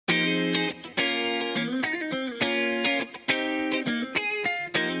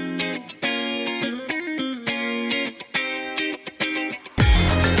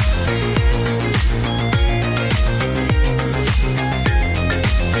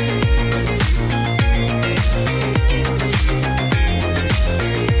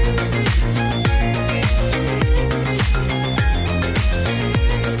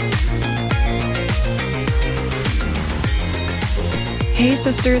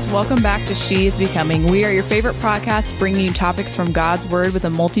sisters. Welcome back to She is Becoming. We are your favorite podcast, bringing you topics from God's Word with a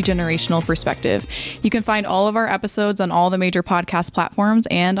multi-generational perspective. You can find all of our episodes on all the major podcast platforms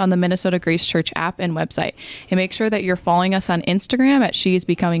and on the Minnesota Grace Church app and website. And make sure that you're following us on Instagram at She is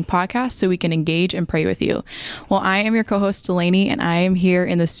Becoming Podcast so we can engage and pray with you. Well, I am your co-host Delaney, and I am here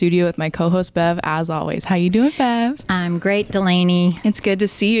in the studio with my co-host Bev, as always. How you doing, Bev? I'm great, Delaney. It's good to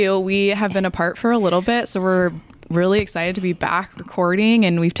see you. We have been apart for a little bit, so we're really excited to be back recording,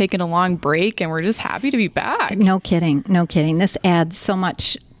 and we've taken a long break, and we're just happy to be back. No kidding. No kidding. This adds so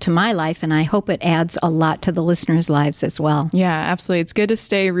much to my life, and I hope it adds a lot to the listeners' lives as well. Yeah, absolutely. It's good to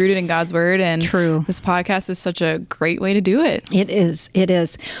stay rooted in God's Word, and True. This podcast is such a great way to do it. It is. It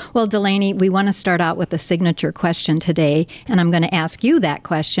is. Well, Delaney, we want to start out with a signature question today, and I'm going to ask you that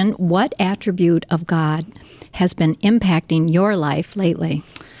question. What attribute of God has been impacting your life lately?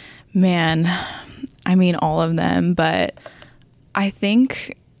 Man, I mean, all of them, but I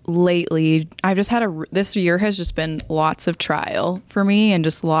think lately I've just had this year has just been lots of trial for me, and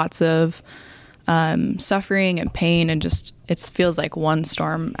just lots of suffering and pain, and just it feels like one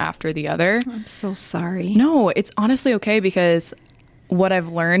storm after the other. I'm so sorry. No, it's honestly okay, because what I've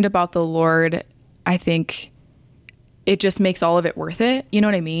learned about the Lord, I think it just makes all of it worth it. You know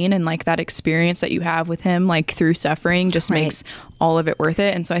what I mean? And like that experience that you have with him, like through suffering, just makes all of it worth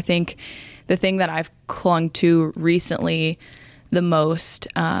it. And so I think the thing that I've clung to recently the most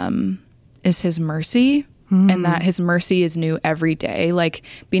is his mercy, and that his mercy is new every day. Like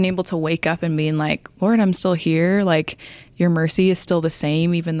being able to wake up and being like, Lord, I'm still here. Like your mercy is still the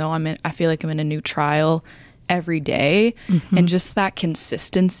same, even though I feel like I'm in a new trial every day. And just that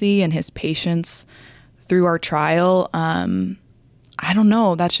consistency and his patience through our trial. I don't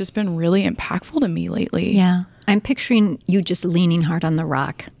know. That's just been really impactful to me lately. Yeah. I'm picturing you just leaning hard on the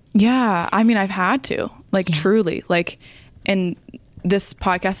rock. Yeah. I mean, I've had to, truly, and this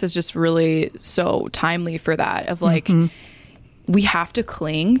podcast is just really so timely for that, of we have to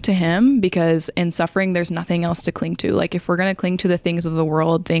cling to him, because in suffering, there's nothing else to cling to. Like if we're going to cling to the things of the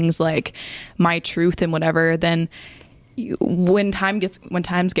world, things like my truth and whatever, then when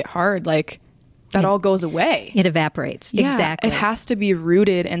times get hard, that all goes away. It evaporates. Yeah, exactly. It has to be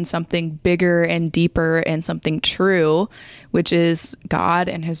rooted in something bigger and deeper and something true, which is God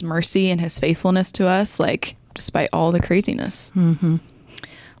and his mercy and his faithfulness to us, despite all the craziness. Mm-hmm.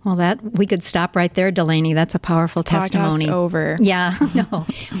 Well, we could stop right there, Delaney. That's a powerful testimony. Podcast over. Yeah, no,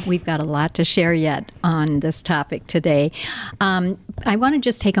 we've got a lot to share yet on this topic today. I want to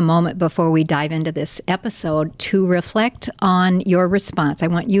just take a moment before we dive into this episode to reflect on your response. I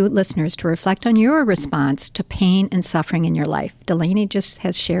want you listeners to reflect on your response to pain and suffering in your life. Delaney just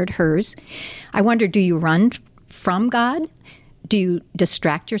has shared hers. I wonder, do you run from God? Do you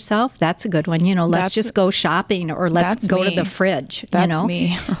distract yourself? That's a good one. Let's just go shopping, or let's go to the fridge. That's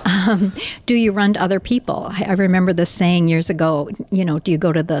me. Do you run to other people? I remember this saying years ago, do you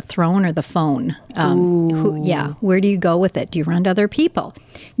go to the throne or the phone? Where do you go with it? Do you run to other people?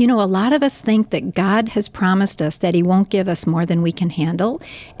 A lot of us think that God has promised us that he won't give us more than we can handle.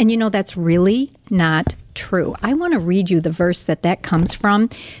 And that's really not true. I want to read you the verse that comes from,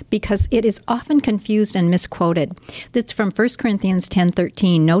 because it is often confused and misquoted. That's from 1 Corinthians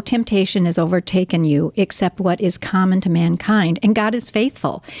 10:13. No temptation has overtaken you except what is common to mankind, and God is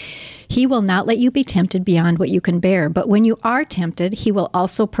faithful. He will not let you be tempted beyond what you can bear, but when you are tempted, he will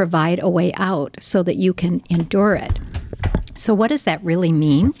also provide a way out so that you can endure it. So what does that really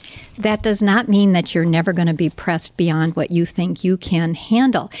mean? That does not mean that you're never going to be pressed beyond what you think you can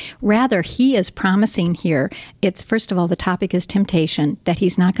handle. Rather, he is promising here, first of all, the topic is temptation, that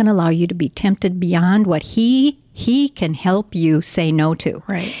he's not going to allow you to be tempted beyond what he can help you say no to.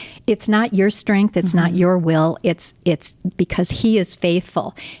 Right. It's not your strength. It's not your will. It's because he is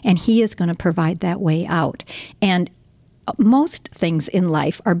faithful, and he is going to provide that way out. And most things in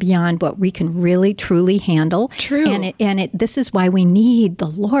life are beyond what we can really, truly handle. True. And this is why we need the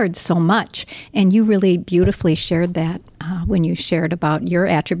Lord so much. And you really beautifully shared that when you shared about your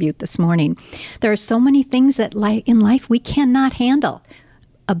attribute this morning. There are so many things that in life we cannot handle.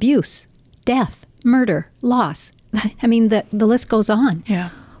 Abuse, death, murder, loss. I mean, the list goes on.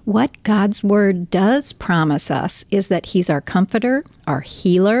 Yeah. What God's word does promise us is that he's our comforter, our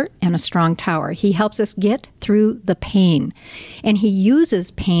healer, and a strong tower. He helps us get through the pain, and he uses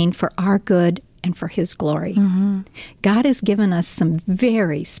pain for our good and for his glory. God has given us some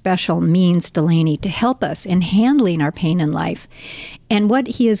very special means, Delaney, to help us in handling our pain in life. And what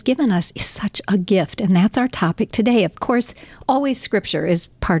he has given us is such a gift, and that's our topic today. Of course, always Scripture is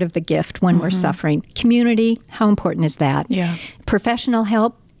part of the gift when we're suffering. Community, how important is that? Yeah. Professional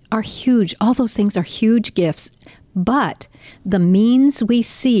help are huge. All those things are huge gifts. But the means we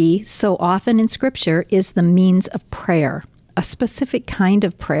see so often in Scripture is the means of prayer, a specific kind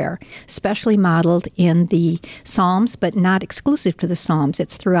of prayer, especially modeled in the Psalms, but not exclusive to the Psalms.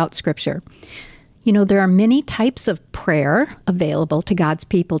 It's throughout Scripture. You know, there are many types of prayer available to God's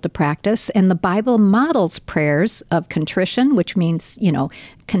people to practice, and the Bible models prayers of contrition, which means, you know,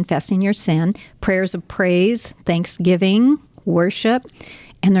 confessing your sin, prayers of praise, thanksgiving, worship,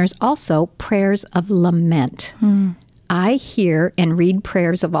 and there's also prayers of lament. I hear and read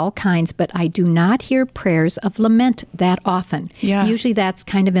prayers of all kinds, but I do not hear prayers of lament that often. Yeah. Usually that's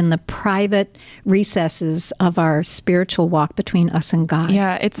kind of in the private recesses of our spiritual walk between us and God.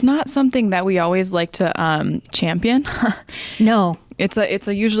 Yeah, it's not something that we always like to champion. No. It's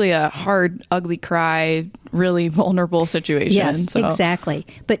a usually a hard, ugly cry, really vulnerable situation. Yes, so. exactly.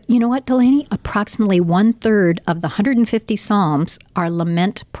 But you know what, Delaney? Approximately 1/3 of the 150 Psalms are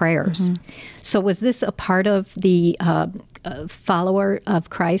lament prayers. So was this a part of the follower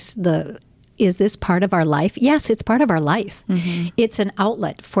of Christ? Is this part of our life? Yes, it's part of our life. It's an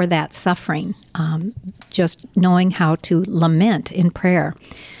outlet for that suffering, just knowing how to lament in prayer.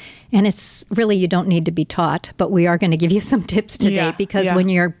 And it's really, you don't need to be taught, but we are going to give you some tips today because when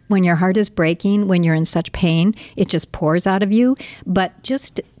your heart is breaking, when you're in such pain, it just pours out of you. But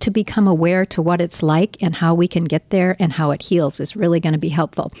just to become aware to what it's like and how we can get there and how it heals is really going to be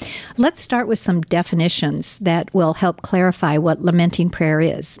helpful. Let's start with some definitions that will help clarify what lamenting prayer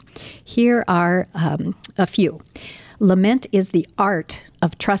is. Here are a few. Lament is the art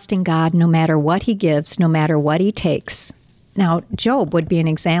of trusting God no matter what He gives, no matter what He takes. Now, Job would be an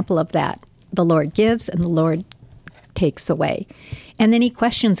example of that. The Lord gives and the Lord takes away. And then he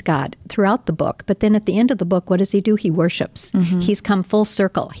questions God throughout the book. But then at the end of the book, what does he do? He worships. He's come full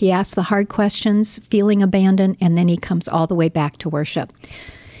circle. He asks the hard questions, feeling abandoned, and then he comes all the way back to worship.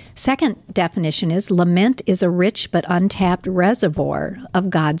 Second definition is lament is a rich but untapped reservoir of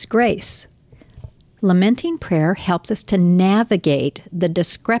God's grace. Lamenting prayer helps us to navigate the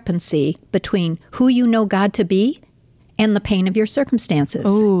discrepancy between who you know God to be and the pain of your circumstances.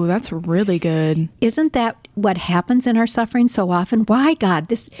 Oh, that's really good. Isn't that what happens in our suffering so often? Why,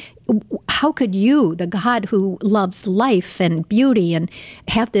 God? How could you, the God who loves life and beauty, and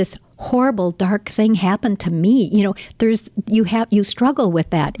have this horrible, dark thing happen to me? You know, you struggle with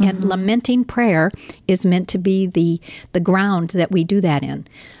that, and lamenting prayer is meant to be the ground that we do that in.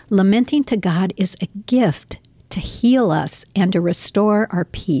 Lamenting to God is a gift to heal us and to restore our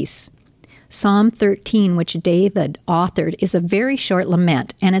peace. Psalm 13, which David authored, is a very short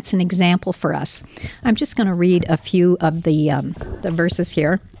lament, and it's an example for us. I'm just going to read a few of the verses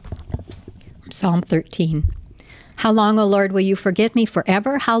here. Psalm 13. How long, O Lord, will you forget me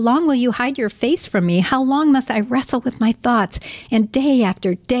forever? How long will you hide your face from me? How long must I wrestle with my thoughts and day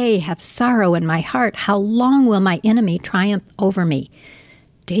after day have sorrow in my heart? How long will my enemy triumph over me?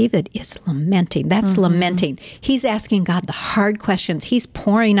 David is lamenting. That's lamenting. He's asking God the hard questions. He's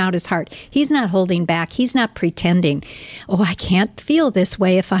pouring out his heart. He's not holding back. He's not pretending. Oh, I can't feel this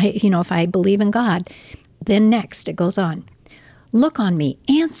way if I believe in God. Then next it goes on. Look on me.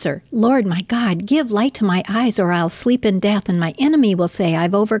 Answer, Lord my God, give light to my eyes, or I'll sleep in death, and my enemy will say,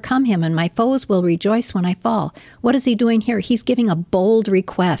 I've overcome him, and my foes will rejoice when I fall. What is he doing here? He's giving a bold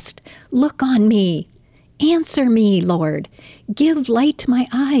request. Look on me. Answer me, Lord. Give light to my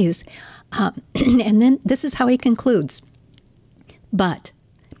eyes. And then this is how he concludes. But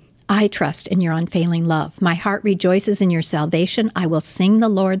I trust in your unfailing love. My heart rejoices in your salvation. I will sing the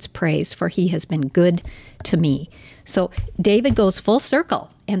Lord's praise, for he has been good to me. So David goes full circle,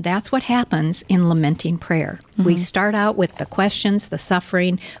 and that's what happens in lamenting prayer. We start out with the questions, the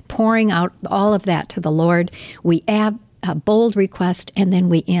suffering, pouring out all of that to the Lord. We add a bold request, and then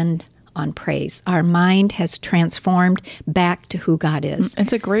we end on praise. Our mind has transformed back to who God is.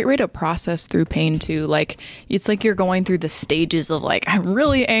 It's a great way to process through pain too. Like, it's like you're going through the stages of like, I'm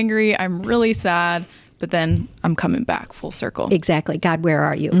really angry, I'm really sad, but then I'm coming back full circle. Exactly. God, where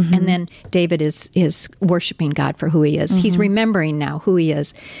are you? And then David is worshiping God for who he is. He's remembering now who he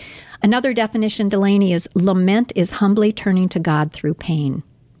is. Another definition, Delaney, is lament is humbly turning to God through pain.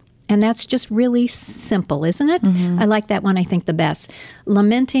 And that's just really simple, isn't it? I like that one, I think, the best.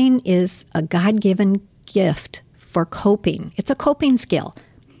 Lamenting is a God-given gift for coping. It's a coping skill.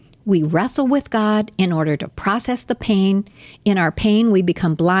 We wrestle with God in order to process the pain. In our pain, we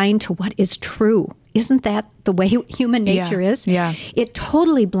become blind to what is true. Isn't that the way human nature is? Yeah. It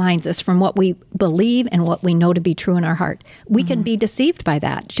totally blinds us from what we believe and what we know to be true in our heart. We can be deceived by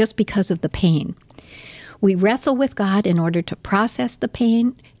that just because of the pain. We wrestle with God in order to process the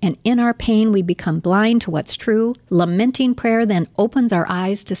pain, and in our pain, we become blind to what's true. Lamenting prayer then opens our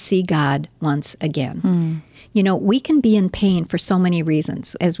eyes to see God once again. You know, we can be in pain for so many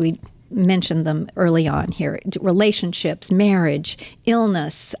reasons, as we mentioned them early on here. Relationships, marriage,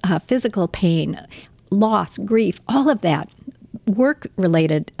 illness, physical pain, loss, grief, all of that.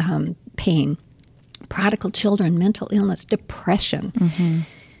 Work-related pain, prodigal children, mental illness, depression.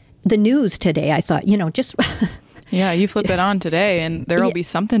 The news today, I thought, you know, just... Yeah, you flip it on today and there will be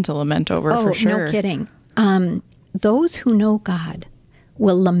something to lament over for sure. No kidding. Those who know God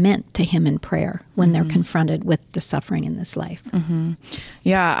will lament to him in prayer when they're confronted with the suffering in this life.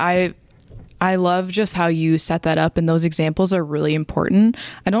 Yeah, I love just how you set that up, and those examples are really important.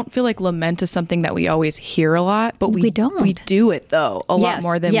 I don't feel like lament is something that we always hear a lot, but we don't. We do it, though, a lot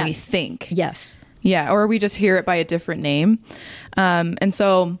more than we think. Yes. Yeah, or we just hear it by a different name. And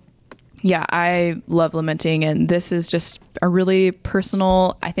so... yeah, I love lamenting, and this is just a really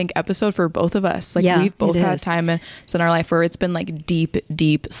personal, I think, episode for both of us. Like, we've both had times in our life where it's been like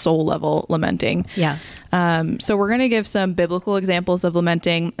deep soul level lamenting. Yeah. So we're going to give some biblical examples of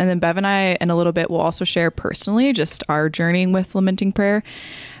lamenting, and then Bev and I, in a little bit, will also share personally just our journey with lamenting prayer.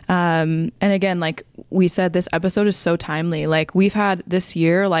 And again, like we said, this episode is so timely. Like, we've had this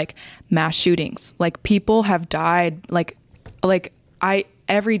year, like, mass shootings. Like, people have died.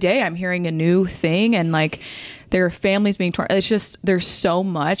 Every day I'm hearing a new thing, and like their families being torn. It's just, there's so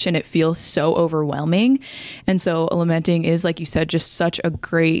much, and it feels so overwhelming. And so lamenting is, like you said, just such a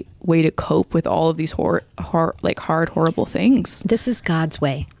great way to cope with all of these hard, horrible things. This is God's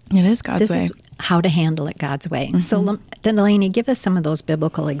way. It is God's way. This is how to handle it God's way. So Delaney, give us some of those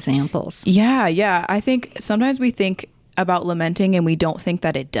biblical examples. Yeah. I think sometimes we think about lamenting and we don't think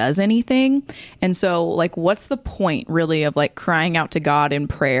that it does anything. And so, like, what's the point really of like crying out to God in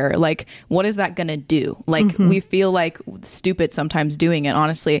prayer? Like, what is that going to do? Like, we feel like stupid sometimes doing it,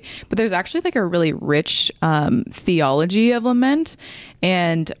 honestly, but there's actually like a really rich theology of lament.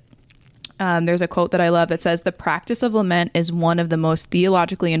 And there's a quote that I love that says, "The practice of lament is one of the most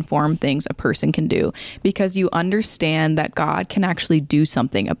theologically informed things a person can do, because you understand that God can actually do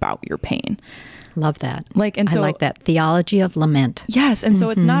something about your pain." Love that. I like that theology of lament. Yes, and so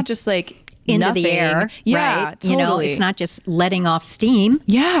it's not just like into nothing. the air, yeah, right? Totally. You know, it's not just letting off steam.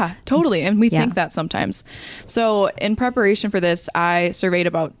 Yeah, totally. And we think that sometimes. So in preparation for this, I surveyed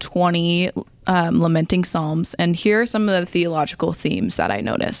about 20 lamenting psalms, and here are some of the theological themes that I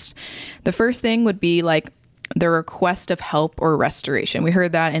noticed. The first thing would be like the request of help or restoration. We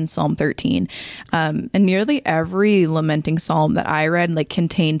heard that in Psalm 13. And nearly every lamenting psalm that I read like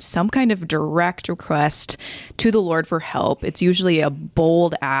contained some kind of direct request to the Lord for help. It's usually a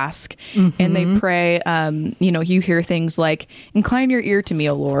bold ask, and they pray, you hear things like, "Incline your ear to me,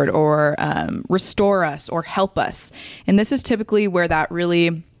 O Lord," or "Restore us," or "Help us." And this is typically where that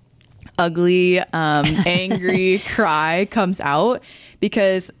really ugly, angry cry comes out,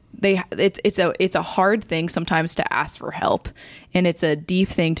 because it's a hard thing sometimes to ask for help, and it's a deep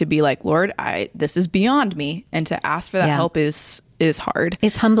thing to be like, "Lord, this is beyond me," and to ask for that help is hard.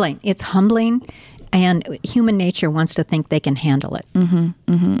 It's humbling. And human nature wants to think they can handle it.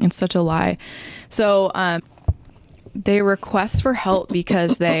 It's such a lie. So they request for help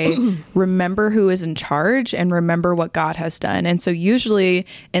because they remember who is in charge and remember what God has done. And so usually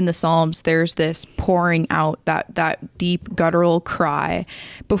in the Psalms, there's this pouring out, that deep guttural cry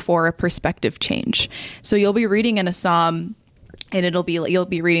before a perspective change. So you'll be reading in a Psalm, and you'll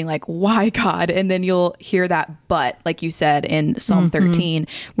be reading like, "Why, God?" And then you'll hear that "but," like you said in Psalm 13,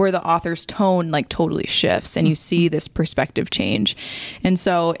 where the author's tone like totally shifts, and you see this perspective change. And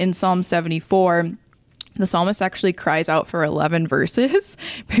so in Psalm 74, the psalmist actually cries out for 11 verses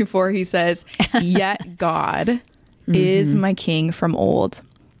before he says, "Yet God is my king from old,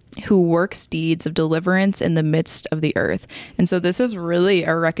 who works deeds of deliverance in the midst of the earth." And so this is really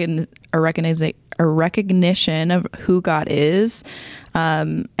a recognition of who God is.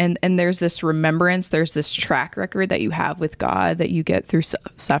 And there's this remembrance, there's this track record that you have with God that you get through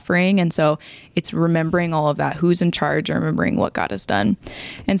suffering. And so it's remembering all of that, who's in charge, remembering what God has done.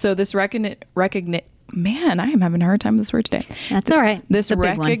 And so this man, I am having a hard time with this word today. That's all right. This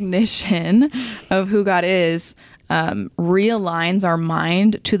recognition of who God is realigns our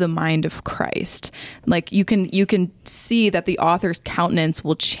mind to the mind of Christ. Like you can see that the author's countenance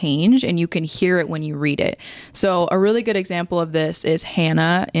will change, and you can hear it when you read it. So a really good example of this is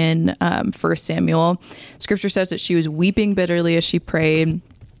Hannah in 1 Samuel. Scripture says that she was weeping bitterly as she prayed.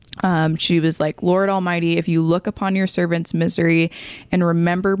 She was like, "Lord Almighty, if you look upon your servant's misery and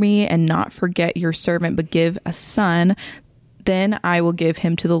remember me and not forget your servant, but give a son, then I will give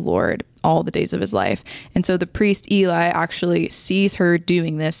him to the Lord. all the days of his life. And so the priest Eli actually sees her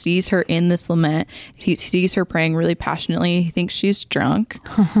doing this, sees her in this lament. He sees her praying really passionately. He thinks she's drunk,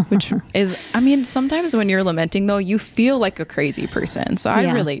 which is, I mean, sometimes when you're lamenting though, you feel like a crazy person. So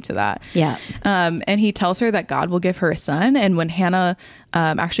I relate to that. Yeah. And he tells her that God will give her a son. And when Hannah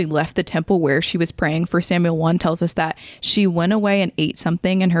actually left the temple where she was praying, 1 Samuel 1 tells us that she went away and ate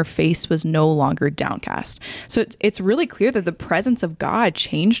something and her face was no longer downcast. So it's really clear that the presence of God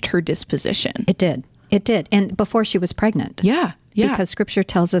changed her disposition. It did. It did. And before she was pregnant. Yeah. Yeah. Because scripture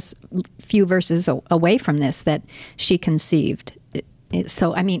tells us a few verses away from this that she conceived.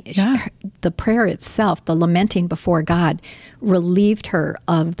 So, I mean, the prayer itself, the lamenting before God, relieved her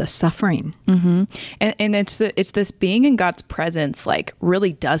of the suffering. Mm-hmm. And it's this being in God's presence, like,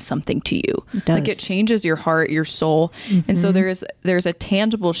 really does something to you. It does. Like, it changes your heart, your soul. Mm-hmm. And so there's a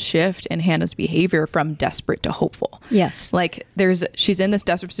tangible shift in Hannah's behavior from desperate to hopeful. Yes. Like, she's in this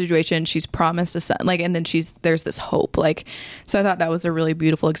desperate situation. She's promised a son, like, and then there's this hope. Like, so I thought that was a really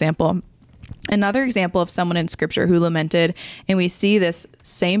beautiful example. Another example of someone in scripture who lamented, and we see this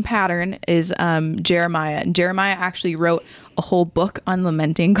same pattern, is Jeremiah. And Jeremiah actually wrote a whole book on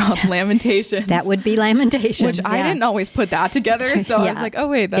lamenting called Lamentations. That would be Lamentations. Which I didn't always put that together. So I was like, oh,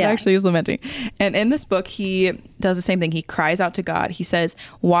 wait, that actually is lamenting. And in this book, he does the same thing. He cries out to God. He says,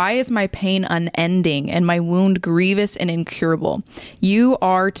 "Why is my pain unending and my wound grievous and incurable? You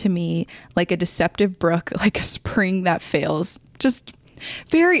are to me like a deceptive brook, like a spring that fails." Just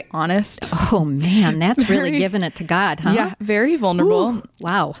very honest. Oh man, that's really giving it to God, huh? Yeah, very vulnerable. Ooh,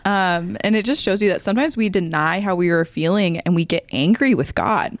 wow. And it just shows you that sometimes we deny how we are feeling and we get angry with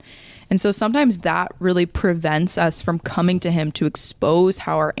God. And so sometimes that really prevents us from coming to him to expose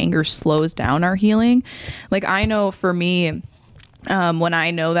how our anger slows down our healing. Like, I know for me, when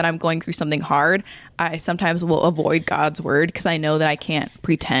I know that I'm going through something hard, I sometimes will avoid God's word because I know that I can't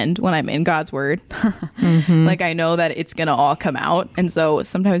pretend when I'm in God's word. Mm-hmm. Like, I know that it's going to all come out. And so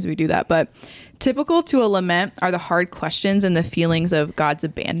sometimes we do that. But typical to a lament are the hard questions and the feelings of God's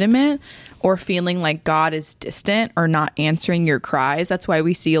abandonment, or feeling like God is distant or not answering your cries. That's why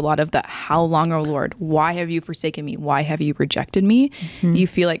we see a lot of the "How long, O Lord? Why have you forsaken me? Why have you rejected me?" Mm-hmm. You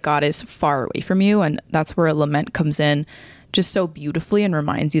feel like God is far away from you. And that's where a lament comes in just so beautifully and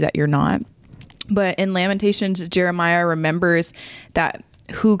reminds you that you're not. But in Lamentations, Jeremiah remembers that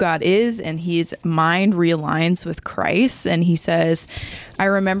who God is, and his mind realigns with Christ. And he says, "I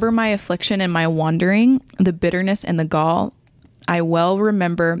remember my affliction and my wandering, the bitterness and the gall. I well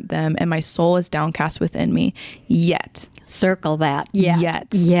remember them, and my soul is downcast within me. Yet." Circle that. Yet.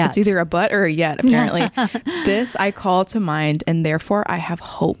 It's either a but or a yet, apparently. "This I call to mind, and therefore I have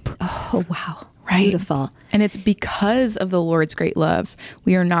hope." Oh, wow. Right. Beautiful. And it's because of the Lord's great love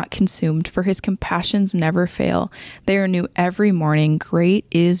we are not consumed, for his compassions never fail. They are new every morning. Great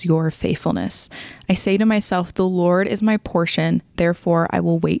is your faithfulness. I say to myself, the Lord is my portion, therefore I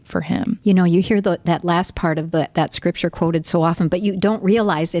will wait for him. You know, you hear that last part of that scripture quoted so often, but you don't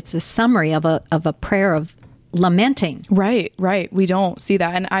realize it's a summary of a prayer of lamenting. Right. We don't see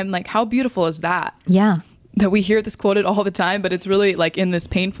that. And I'm like, how beautiful is that? Yeah. That we hear this quoted all the time, but it's really like in this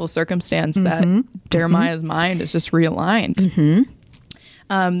painful circumstance that Jeremiah's mind is just realigned. Mm-hmm.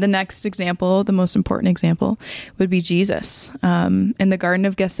 The next example, the most important example, would be Jesus. In the Garden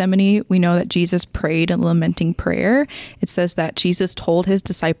of Gethsemane, we know that Jesus prayed a lamenting prayer. It says that Jesus told his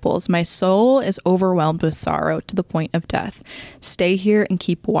disciples, "My soul is overwhelmed with sorrow to the point of death. Stay here and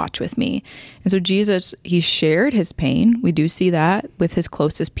keep watch with me." And so Jesus, he shared his pain. We do see that with his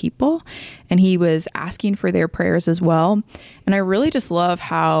closest people. And he was asking for their prayers as well. And I really just love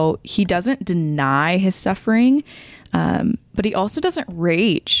how he doesn't deny his suffering, but he also doesn't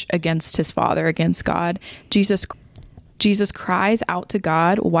rage against his Father, against God. Jesus cries out to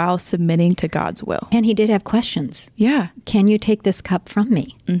God while submitting to God's will. And he did have questions. Yeah. Can you take this cup from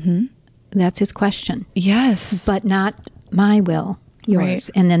me? Mm-hmm. That's his question. Yes. But not my will, yours. Right.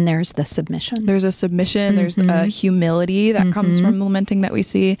 And then there's the submission. There's a submission. There's a humility that comes from lamenting that we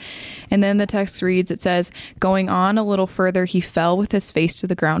see. And then the text reads, it says, "Going on a little further, he fell with his face to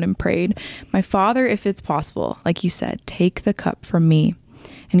the ground and prayed, 'My Father, if it's possible,' like you said, 'take the cup from me.'"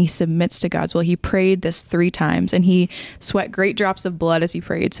 And he submits to God's will. He prayed this 3 times, and he sweat great drops of blood as he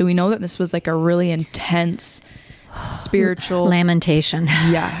prayed. So we know that this was like a really intense spiritual lamentation.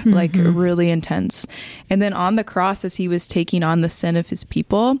 Yeah, like really intense. And then on the cross, as he was taking on the sin of his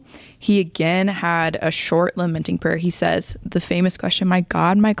people, he again had a short lamenting prayer. He says the famous question, my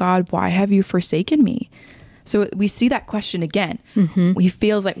God, why have you forsaken me?" So we see that question again. He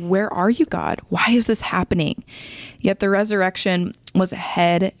feels like, where are you, God? Why is this happening? Yet the resurrection was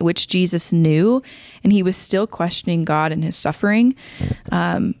ahead, which Jesus knew, and he was still questioning God in his suffering.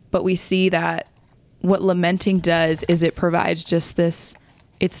 But we see that what lamenting does is it provides just this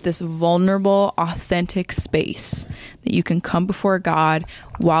vulnerable, authentic space that you can come before God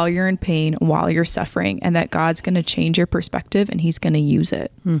while you're in pain, while you're suffering, and that God's going to change your perspective and he's going to use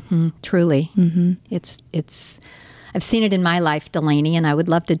it. Mm-hmm. Truly. Mm-hmm. It's I've seen it in my life, Delaney, and I would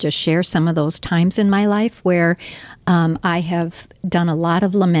love to just share some of those times in my life where I have done a lot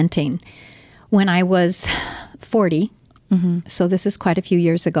of lamenting. When I was 40, so this is quite a few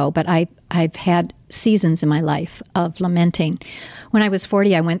years ago, but I've had seasons in my life of lamenting. When I was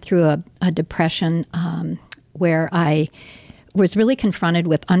 40, I went through a depression where I was really confronted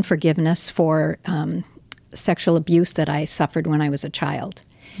with unforgiveness for sexual abuse that I suffered when I was a child.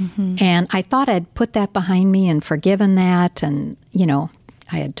 Mm-hmm. And I thought I'd put that behind me and forgiven that. And,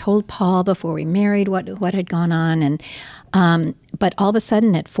 I had told Paul before we married what had gone on. And but all of a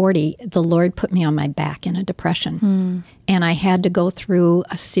sudden at 40, the Lord put me on my back in a depression. And I had to go through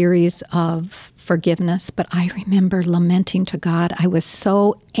a series of forgiveness. But I remember lamenting to God. I was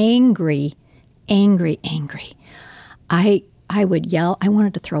so angry. I would yell. I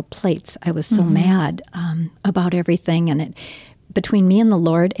wanted to throw plates. I was so mad about everything. And between me and the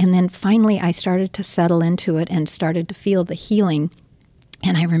Lord, and then finally I started to settle into it and started to feel the healing.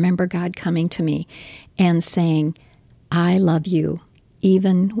 And I remember God coming to me and saying, I love you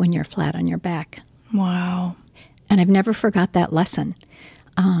even when you're flat on your back. Wow. And I've never forgot that lesson.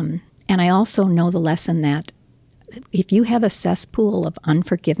 And I also know the lesson that if you have a cesspool of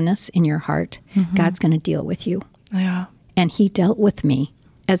unforgiveness in your heart, God's going to deal with you. Yeah. And he dealt with me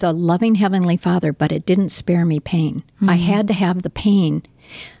as a loving Heavenly Father, but it didn't spare me pain. I had to have the pain.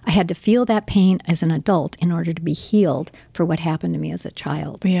 I had to feel that pain as an adult in order to be healed for what happened to me as a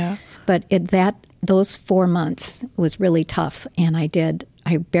child. Yeah. But those 4 months was really tough, and I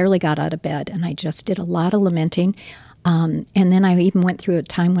barely got out of bed, and I just did a lot of lamenting. And then I even went through a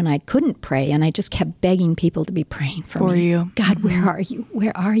time when I couldn't pray, and I just kept begging people to be praying for me. You. God, where are you?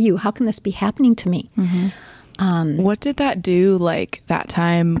 Where are you? How can this be happening to me? What did that do, like that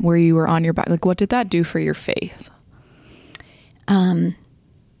time where you were on your back? Like, what did that do for your faith?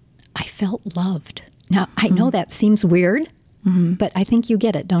 I felt loved. Now, I know that seems weird, but I think you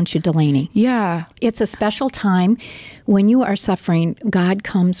get it, don't you, Delaney? Yeah. It's a special time. When you are suffering, God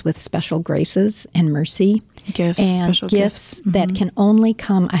comes with special graces and mercy. Special gifts. That can only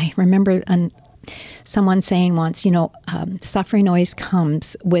come. I remember someone saying once, suffering always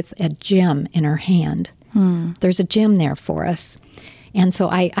comes with a gem in her hand. There's a gem there for us. And so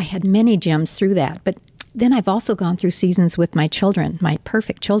I had many gems through that. But then I've also gone through seasons with my children, my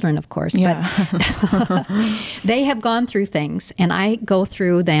perfect children, of course. Yeah. But they have gone through things, and I go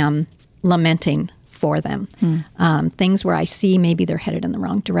through them lamenting for them. Things where I see maybe they're headed in the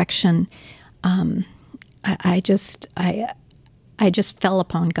wrong direction. I just fell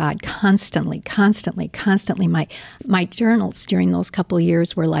upon God constantly. My journals during those couple of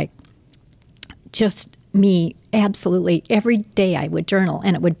years were like just me. Absolutely every day I would journal,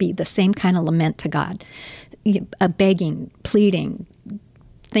 and it would be the same kind of lament to God, begging, pleading,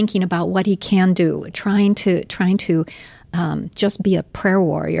 thinking about what He can do, trying to just be a prayer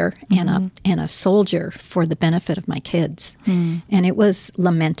warrior and a soldier for the benefit of my kids. And it was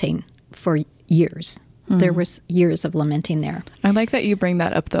lamenting for years. There was years of lamenting there. I like that you bring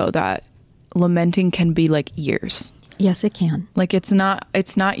that up, though, that lamenting can be like years. Yes, it can. Like it's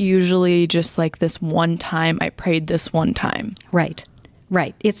not usually just like this one time I prayed this one time. Right.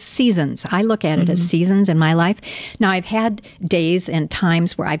 It's seasons. I look at it as seasons in my life. Now, I've had days and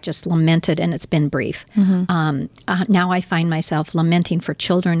times where I've just lamented and it's been brief. Now I find myself lamenting for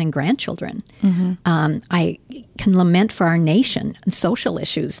children and grandchildren. I can lament for our nation and social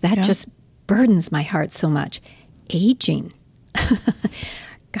issues. That just burdens my heart so much. Aging.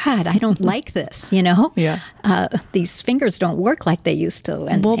 God, I don't like this, Yeah. These fingers don't work like they used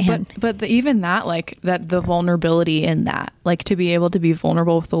to. Even that, like that, the vulnerability in that, like to be able to be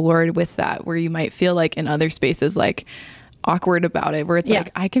vulnerable with the Lord with that, where you might feel like in other spaces, like awkward about it, where it's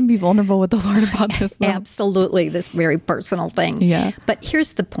like, I can be vulnerable with the Lord about this. Absolutely. This very personal thing. Yeah. But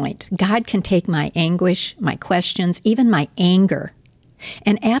here's the point. God can take my anguish, my questions, even my anger.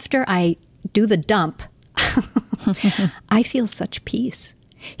 And after I do the dump, I feel such peace.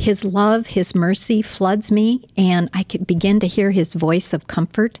 His love, His mercy floods me, and I can begin to hear His voice of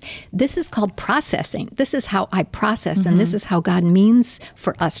comfort. This is called processing. This is how I process, and this is how God means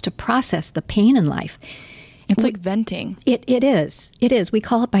for us to process the pain in life. It's like venting. It is. It is. We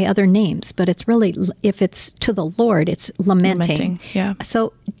call it by other names, but it's really, if it's to the Lord, it's lamenting. Yeah.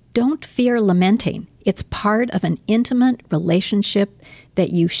 So don't fear lamenting. It's part of an intimate relationship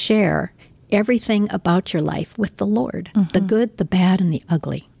that you share everything about your life with the Lord, the good, the bad, and the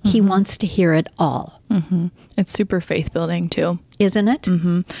ugly. He wants to hear it all. It's super faith building too. Isn't it?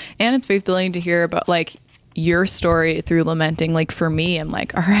 And it's faith building to hear about like your story through lamenting. Like for me, I'm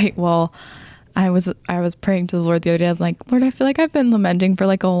like, all right, well, I was praying to the Lord the other day. I'm like, Lord, I feel like I've been lamenting for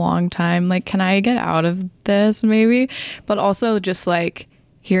like a long time. Like, can I get out of this maybe? But also just like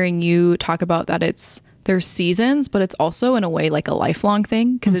hearing you talk about that there's seasons, but it's also in a way like a lifelong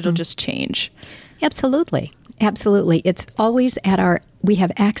thing because it'll just change. Absolutely. Absolutely. It's always we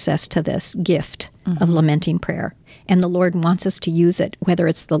have access to this gift of lamenting prayer. And the Lord wants us to use it, whether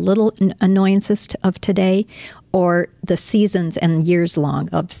it's the little annoyances of today or the seasons and years long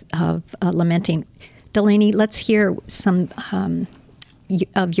of lamenting. Delaney, let's hear some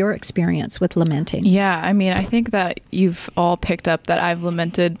of your experience with lamenting. Yeah, I mean, I think that you've all picked up that I've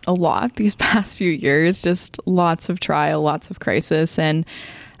lamented a lot these past few years, just lots of trial, lots of crisis. And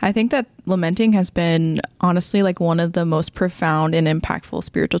I think that lamenting has been honestly like one of the most profound and impactful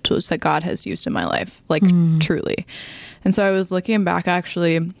spiritual tools that God has used in my life, like truly. And so I was looking back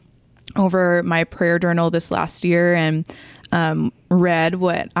actually over my prayer journal this last year and read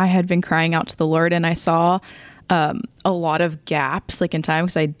what I had been crying out to the Lord. And I saw a lot of gaps like in time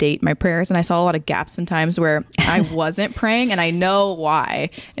because I date my prayers, and I saw a lot of gaps in times where I wasn't praying, and I know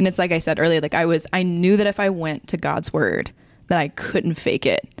why. And it's like I said earlier, like I knew that if I went to God's word that I couldn't fake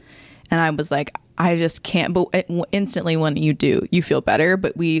it. And I was like, I just can't. But instantly when you do, you feel better.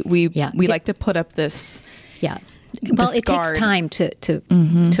 But we like to put up this. Yeah. Well, it takes time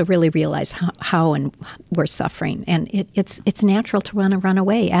to really realize how and we're suffering, and it's natural to run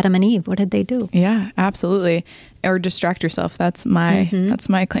away. Adam and Eve, what did they do? Yeah, absolutely. Or distract yourself. That's my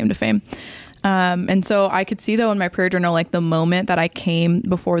claim to fame. And so I could see though in my prayer journal, like the moment that I came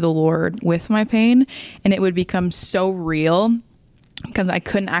before the Lord with my pain, and it would become so real because I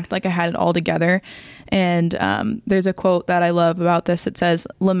couldn't act like I had it all together. And there's a quote that I love about this. It says,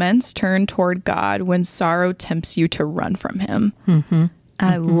 "Laments turn toward God when sorrow tempts you to run from him."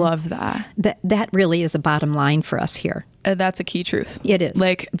 I love that. That really is a bottom line for us here. That's a key truth. It is.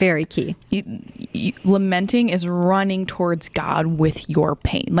 Like very key. Lamenting is running towards God with your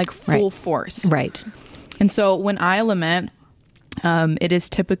pain, like full force. Right. And so when I lament, it is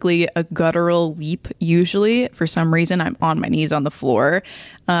typically a guttural weep. Usually, for some reason, I'm on my knees on the floor.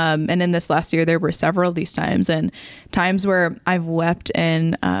 And in this last year, there were several of these times, and times where I've wept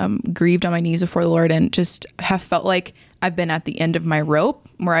and grieved on my knees before the Lord, and just have felt like I've been at the end of my rope,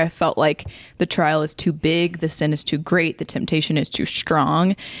 where I felt like the trial is too big, the sin is too great, the temptation is too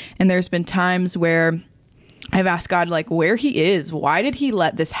strong. And there's been times where I've asked God, like, where he is. Why did he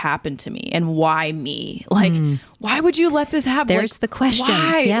let this happen to me? And why me? Like, why would you let this happen? There's the question.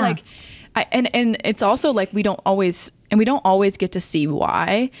 Why? Yeah. Like, and it's also like we don't always get to see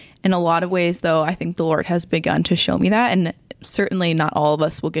why. In a lot of ways, though, I think the Lord has begun to show me that. And certainly not all of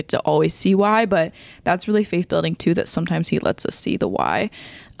us will get to always see why, but that's really faith building too, that sometimes he lets us see the why.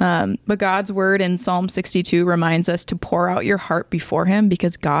 But God's word in Psalm 62 reminds us to pour out your heart before him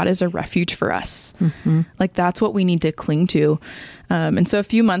because God is a refuge for us. Like that's what we need to cling to. And so a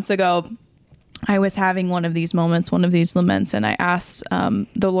few months ago, I was having one of these moments, one of these laments, and I asked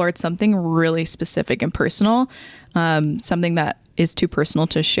the Lord something really specific and personal, something that is too personal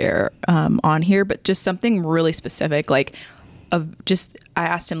to share on here, but just something really specific, like I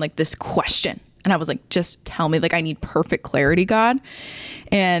asked him like this question, and I was like, just tell me, like I need perfect clarity, God.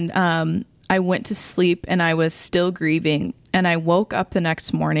 And I went to sleep and I was still grieving, and I woke up the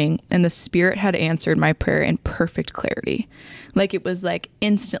next morning and the Spirit had answered my prayer in perfect clarity. Like it was like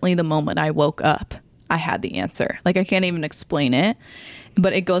instantly the moment I woke up, I had the answer. Like I can't even explain it,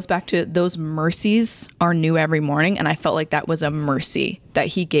 but it goes back to those mercies are new every morning. And I felt like that was a mercy that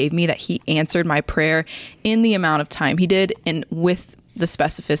he gave me, that he answered my prayer in the amount of time he did and with the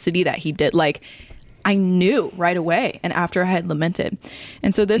specificity that he did. Like I knew right away. And after I had lamented.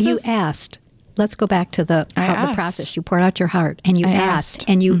 And so you asked. Let's go back to the process. You poured out your heart and you asked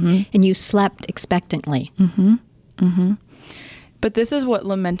and you slept expectantly. But this is what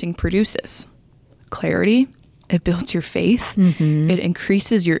lamenting produces. Clarity. It builds your faith. It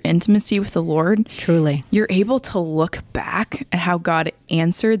increases your intimacy with the Lord. Truly. You're able to look back at how God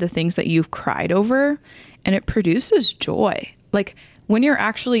answered the things that you've cried over, and it produces joy. Like when you're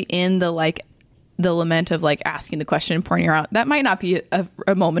actually in the lament of like asking the question and pouring it out, that might not be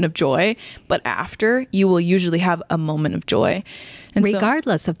a moment of joy, but after you will usually have a moment of joy. And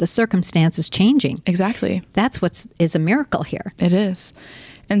regardless of the circumstances changing. Exactly. That's what is a miracle here. It is.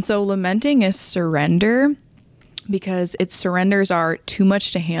 And so lamenting is surrender because it surrenders our too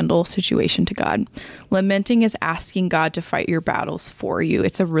much to handle situation to God. Lamenting is asking God to fight your battles for you.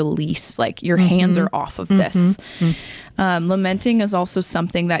 It's a release, like your hands are off of this. Lamenting is also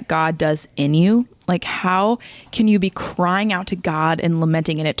something that God does in you. Like, how can you be crying out to God and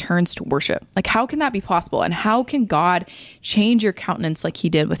lamenting and it turns to worship? Like, how can that be possible? And how can God change your countenance like he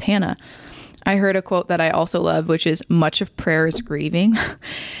did with Hannah? I heard a quote that I also love, which is, much of prayer is grieving.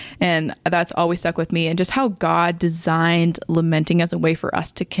 And that's always stuck with me. And just how God designed lamenting as a way for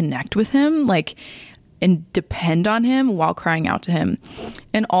us to connect with him, like, and depend on him while crying out to him.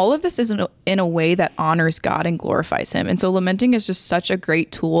 And all of this is in a way that honors God and glorifies him. And so lamenting is just such a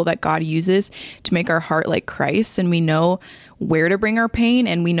great tool that God uses to make our heart like Christ. And we know where to bring our pain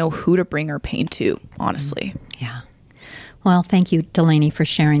and we know who to bring our pain to, honestly. Yeah. Well, thank you, Delaney, for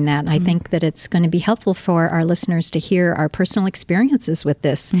sharing that. I think that it's going to be helpful for our listeners to hear our personal experiences with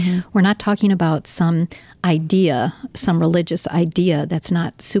this. We're not talking about some idea, some religious idea that's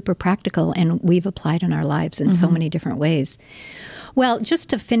not super practical, and we've applied in our lives in so many different ways. Well, just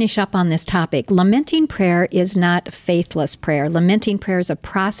to finish up on this topic, lamenting prayer is not faithless prayer. Lamenting prayer is a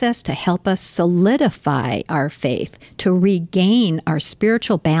process to help us solidify our faith, to regain our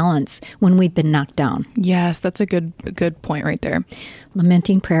spiritual balance when we've been knocked down. Yes, that's a good point right there.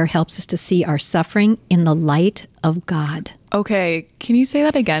 Lamenting prayer helps us to see our suffering in the light of God. Okay, can you say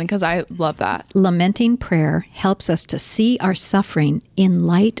that again? Because I love that. Lamenting prayer helps us to see our suffering in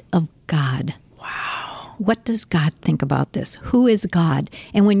light of God. What does God think about this? Who is God?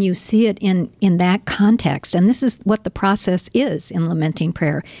 And when you see it in that context, and this is what the process is in lamenting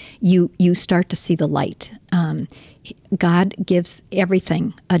prayer, you start to see the light. God gives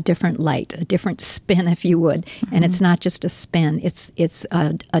everything a different light, a different spin, if you would. And it's not just a spin, it's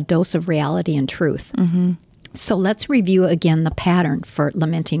a dose of reality and truth. So let's review again the pattern for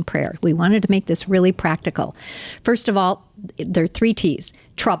lamenting prayer. We wanted to make this really practical. First of all, there are 3 T's.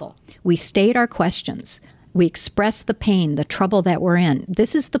 Trouble. We state our questions. We express the pain, the trouble that we're in.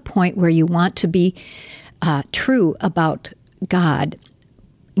 This is the point where you want to be true about God.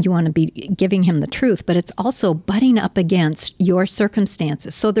 You want to be giving him the truth, but it's also butting up against your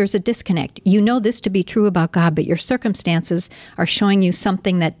circumstances. So there's a disconnect. You know this to be true about God, but your circumstances are showing you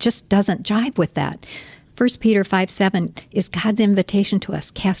something that just doesn't jive with that. 1 Peter 5:7 is God's invitation to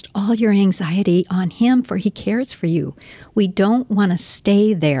us. Cast all your anxiety on him, for he cares for you. We don't want to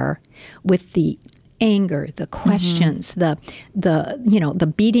stay there with the anger, the questions, the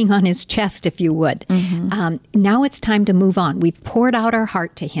beating on his chest, if you would. Now it's time to move on. We've poured out our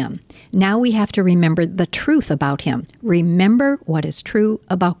heart to him. Now we have to remember the truth about him. Remember what is true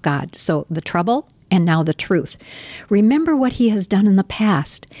about God. So the trouble and now the truth. Remember what he has done in the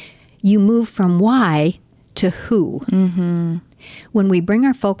past. You move from why to who. When we bring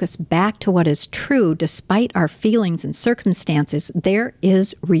our focus back to what is true, despite our feelings and circumstances, there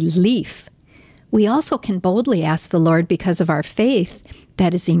is relief. We also can boldly ask the Lord because of our faith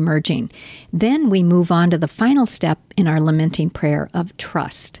that is emerging. Then we move on to the final step in our lamenting prayer of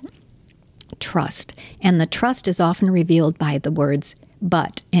trust. Trust. And the trust is often revealed by the words,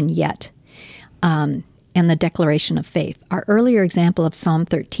 but and yet. And the declaration of faith. Our earlier example of Psalm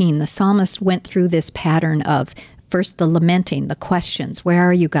 13, the psalmist went through this pattern of first the lamenting, the questions, where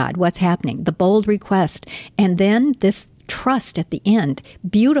are you, God? What's happening? The bold request, and then this trust at the end.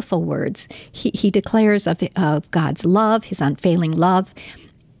 Beautiful words. He declares of God's love, his unfailing love.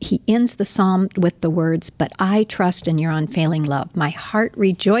 He ends the psalm with the words, but I trust in your unfailing love. My heart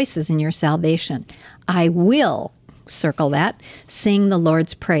rejoices in your salvation. I will, circle that, sing the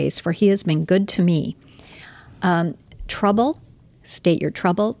Lord's praise, for he has been good to me. Trouble, state your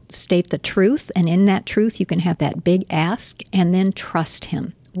trouble, state the truth, and in that truth you can have that big ask, and then trust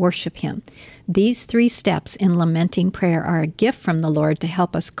him, worship him. These 3 steps in lamenting prayer are a gift from the Lord to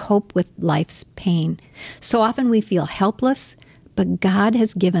help us cope with life's pain. So often we feel helpless, but God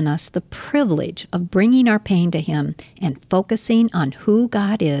has given us the privilege of bringing our pain to him and focusing on who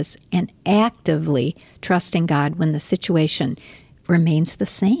God is and actively trusting God when the situation remains the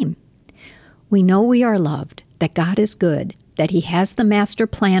same. We know we are loved, that God is good, that he has the master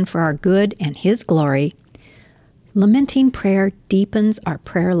plan for our good and his glory. Lamenting prayer deepens our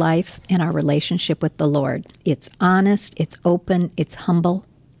prayer life and our relationship with the Lord. It's honest, it's open, it's humble.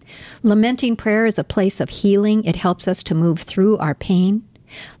 Lamenting prayer is a place of healing. It helps us to move through our pain.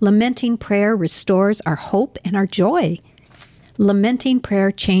 Lamenting prayer restores our hope and our joy. Lamenting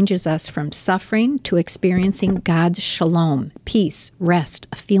prayer changes us from suffering to experiencing God's shalom, peace, rest,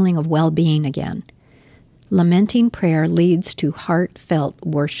 a feeling of well-being again. Lamenting prayer leads to heartfelt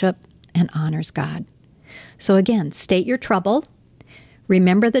worship and honors God. So again, state your trouble,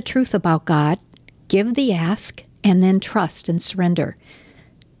 remember the truth about God, give the ask, and then trust and surrender.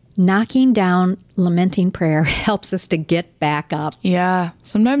 Knocking down lamenting prayer helps us to get back up. Yeah.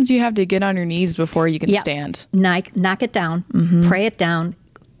 Sometimes you have to get on your knees before you can stand. Knock it down, pray it down,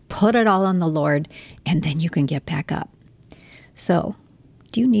 put it all on the Lord, and then you can get back up. So,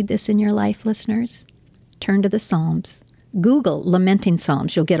 do you need this in your life, listeners? Turn to the Psalms. Google lamenting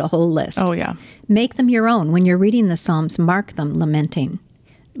Psalms. You'll get a whole list. Oh, yeah. Make them your own. When you're reading the Psalms, mark them lamenting.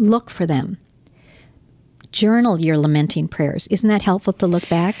 Look for them. Journal your lamenting prayers. Isn't that helpful to look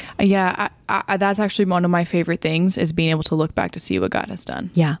back? Yeah, I, that's actually one of my favorite things is being able to look back to see what God has done.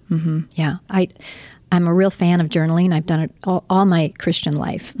 Yeah. Yeah. I'm a real fan of journaling. I've done it all my Christian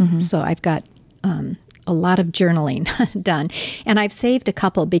life. So I've got a lot of journaling done. And I've saved a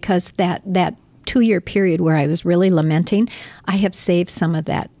couple because that 2-year period where I was really lamenting, I have saved some of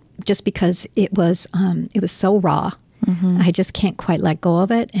that just because it was so raw. I just can't quite let go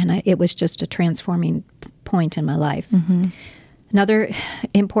of it. And it was just a transforming point in my life. Another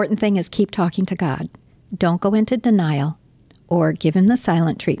important thing is keep talking to God. Don't go into denial or give him the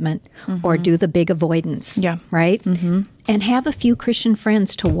silent treatment or do the big avoidance. Yeah. Right? And have a few Christian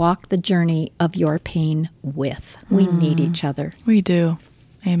friends to walk the journey of your pain with. We need each other. We do.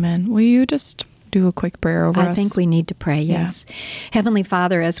 Amen. Will you just do a quick prayer over us? I think we need to pray, yes. Heavenly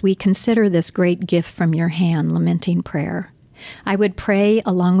Father, as we consider this great gift from your hand, lamenting prayer, I would pray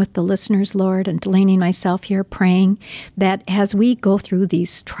along with the listeners, Lord, and Delaney and myself here praying that as we go through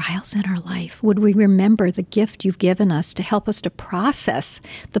these trials in our life, would we remember the gift you've given us to help us to process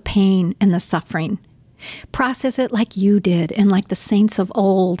the pain and the suffering. Process it like you did and like the saints of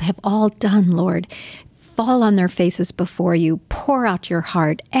old have all done, Lord. Fall on their faces before you, pour out your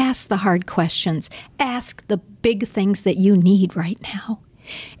heart, ask the hard questions, ask the big things that you need right now,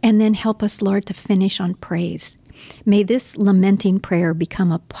 and then help us, Lord, to finish on praise. May this lamenting prayer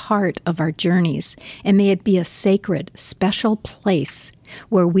become a part of our journeys, and may it be a sacred, special place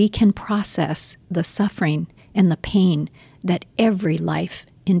where we can process the suffering and the pain that every life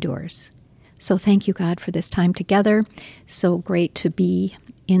endures. So thank you, God, for this time together. So great to be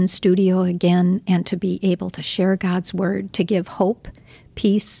in studio again and to be able to share God's word, to give hope,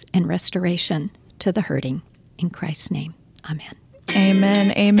 peace, and restoration to the hurting. In Christ's name, amen.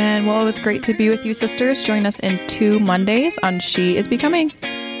 Amen. Amen. Well, it was great to be with you, sisters. Join us in 2 Mondays on She is Becoming.